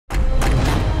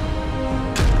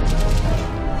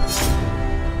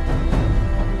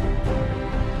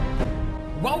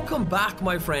Welcome back,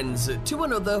 my friends, to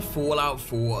another Fallout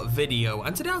 4 video,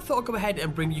 and today I thought I'd go ahead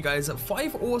and bring you guys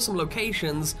 5 awesome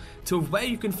locations to where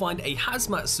you can find a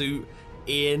hazmat suit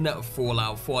in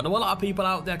Fallout 4. I know a lot of people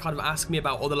out there kind of ask me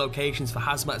about other locations for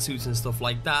hazmat suits and stuff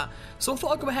like that, so I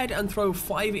thought I'd go ahead and throw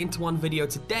 5 into one video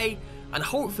today, and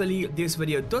hopefully this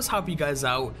video does help you guys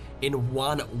out in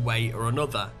one way or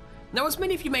another. Now, as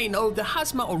many of you may know, the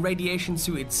hazmat or radiation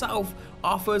suit itself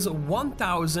offers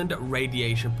 1000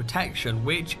 radiation protection,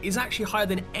 which is actually higher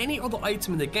than any other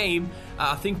item in the game,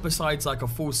 I think besides like a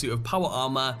full suit of power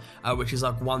armor, which is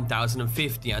like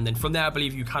 1050, and then from there I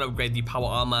believe you can upgrade the power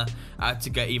armor to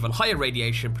get even higher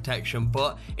radiation protection.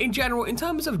 But in general, in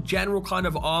terms of general kind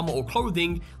of armor or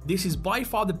clothing, this is by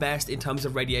far the best in terms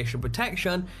of radiation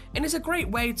protection, and it's a great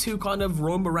way to kind of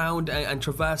roam around and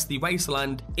traverse the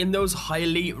wasteland in those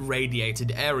highly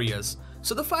radiated areas.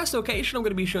 So the first location I'm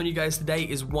going to be showing you guys today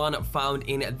is one found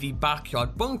in the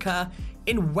backyard bunker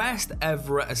in West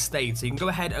Everett Estate. So you can go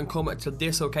ahead and come to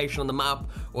this location on the map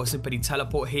or simply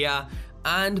teleport here.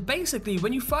 And basically,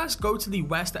 when you first go to the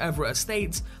West Everett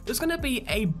Estates, there's going to be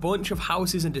a bunch of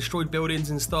houses and destroyed buildings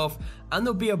and stuff, and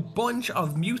there'll be a bunch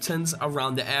of mutants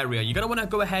around the area. You're going to want to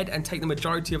go ahead and take the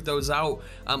majority of those out.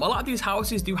 A lot of these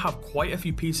houses do have quite a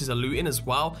few pieces of loot in as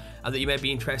well, that you may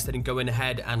be interested in going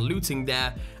ahead and looting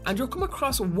there. And you'll come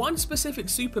across one specific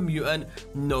super mutant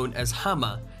known as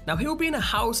Hammer. Now, he'll be in a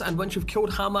house, and once you've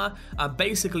killed Hammer,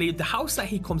 basically the house that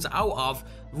he comes out of,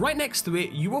 right next to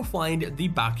it, you will find the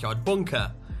backyard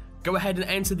bunker. Go ahead and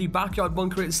enter the backyard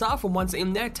bunker itself, and once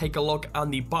in there, take a look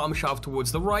on the bottom shelf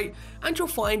towards the right, and you'll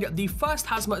find the first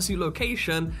hazmat suit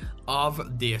location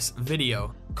of this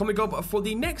video. Coming up for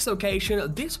the next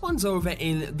location, this one's over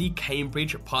in the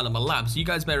Cambridge Polymer Lab. So you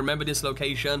guys may remember this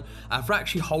location for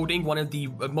actually holding one of the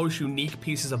most unique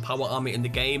pieces of power armor in the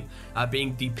game,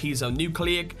 being the piezo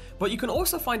nucleic. But you can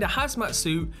also find a hazmat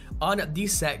suit on the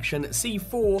section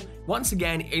C4, once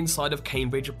again inside of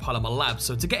Cambridge Polymer Lab.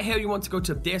 So to get here, you want to go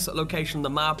to this location on the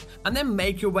map and then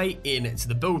make your way into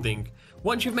the building.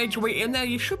 Once you've made your way in there,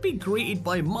 you should be greeted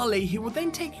by Molly, who will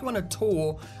then take you on a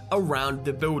tour around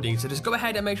the building. So just go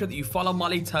ahead and make sure that you follow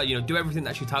Molly to, do everything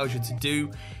that she tells you to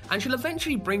do, and she'll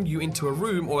eventually bring you into a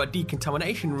room or a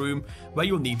decontamination room where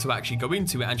you'll need to actually go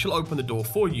into it, and she'll open the door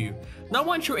for you. Now,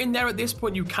 once you're in there, at this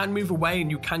point, you can move away and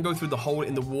you can go through the hole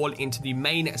in the wall into the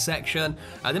main section.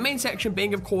 The main section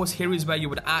being, of course, here is where you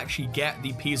would actually get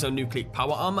the piezo nucleic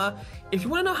power armor. If you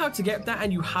want to know how to get that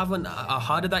and you haven't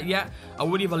heard of that yet, I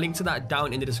will leave a link to that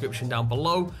down in the description down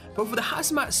below. But for the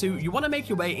hazmat suit, you want to make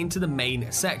your way into the main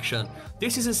section.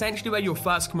 This is essentially where you'll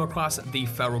first come across the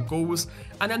feral ghouls,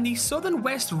 and then the southern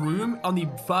west room on the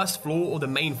first floor or the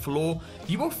main floor,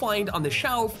 you will find on the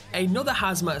shelf another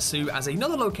hazmat suit as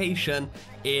another location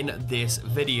in this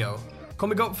video.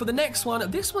 Coming up for the next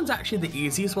one, this one's actually the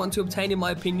easiest one to obtain in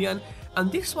my opinion, and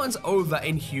this one's over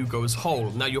in Hugo's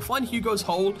Hole. Now, you'll find Hugo's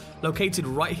Hole located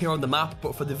right here on the map,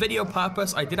 but for the video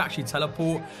purpose, I did actually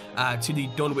teleport to the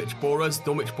Dunwich Borers.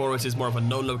 Dunwich Borers is more of a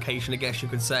known location, I guess you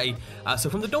could say. So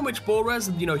from the Dunwich Borers,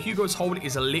 Hugo's Hole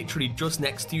is literally just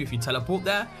next to you if you teleport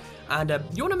there. And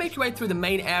you want to make your way through the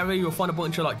main area. You'll find a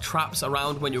bunch of like traps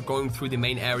around when you're going through the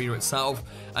main area itself.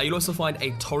 You'll also find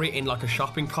a turret in like a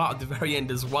shopping cart at the very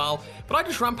end as well. But I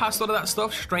just ran past all of that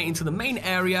stuff straight into the main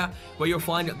area where you'll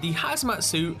find the hazmat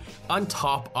suit on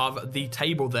top of the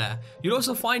table there. You'll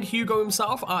also find Hugo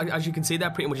himself, as you can see there,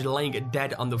 pretty much laying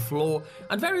dead on the floor,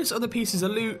 and various other pieces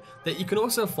of loot that you can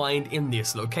also find in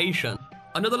this location.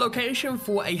 Another location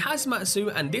for a hazmat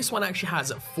suit, and this one actually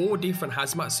has 4 different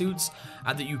hazmat suits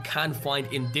that you can find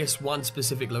in this one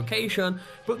specific location,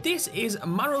 but this is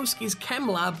Marowski's Chem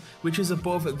Lab, which is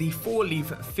above the 4-leaf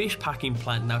fish packing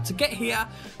plant. Now, to get here,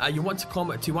 you want to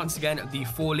come to, once again, the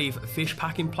 4-leaf fish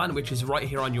packing plant, which is right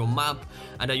here on your map,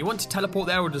 and you want to teleport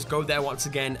there or just go there once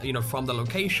again, from the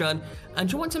location, and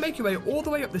you want to make your way all the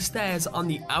way up the stairs on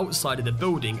the outside of the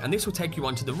building, and this will take you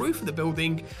onto the roof of the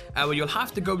building, where you'll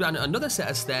have to go down another set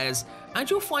of stairs, and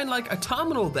you'll find like a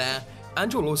terminal there,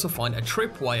 and you'll also find a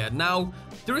tripwire. Now,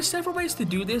 there are several ways to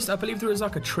do this. I believe there is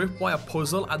like a tripwire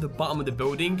puzzle at the bottom of the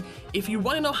building. If you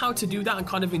want to know how to do that and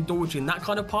kind of indulge in that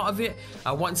kind of part of it,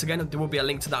 once again, there will be a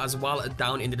link to that as well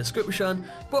down in the description.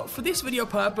 But for this video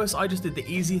purpose, I just did the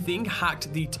easy thing,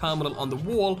 hacked the terminal on the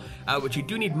wall, which you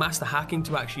do need master hacking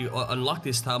to actually unlock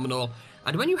this terminal.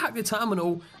 And when you hack the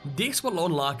terminal, this will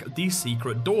unlock the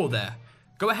secret door there.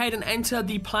 Go ahead and enter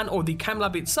the plant or the chem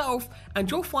lab itself, and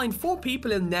you'll find 4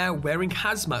 people in there wearing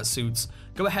hazmat suits.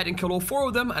 Go ahead and kill all 4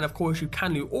 of them, and of course you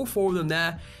can loot all 4 of them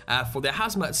there for their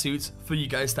hazmat suits for you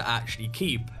guys to actually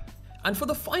keep. And for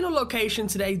the final location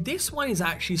today, this one is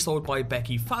actually sold by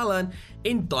Becky Fallon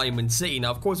in Diamond City. Now,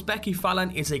 of course, Becky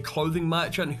Fallon is a clothing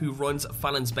merchant who runs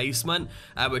Fallon's Basement,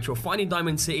 which you'll find in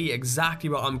Diamond City, exactly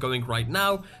where I'm going right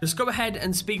now. Just go ahead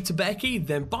and speak to Becky,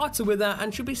 then barter with her,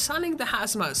 and she'll be selling the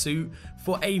hazmat suit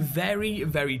for a very,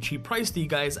 very cheap price to you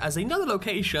guys as another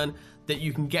location that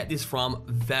you can get this from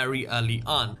very early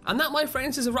on. And that, my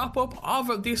friends, is a wrap up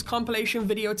of this compilation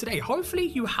video today. Hopefully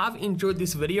you have enjoyed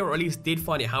this video, or at least did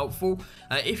find it helpful.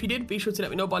 If you did, be sure to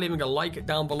let me know by leaving a like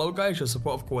down below, guys. Your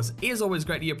support, of course, is always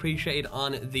greatly appreciated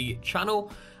on the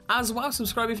channel. As well,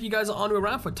 subscribe if you guys are on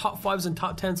around for top 5s and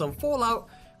top 10s on Fallout,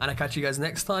 and I'll catch you guys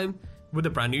next time with a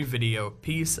brand new video.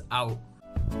 Peace out.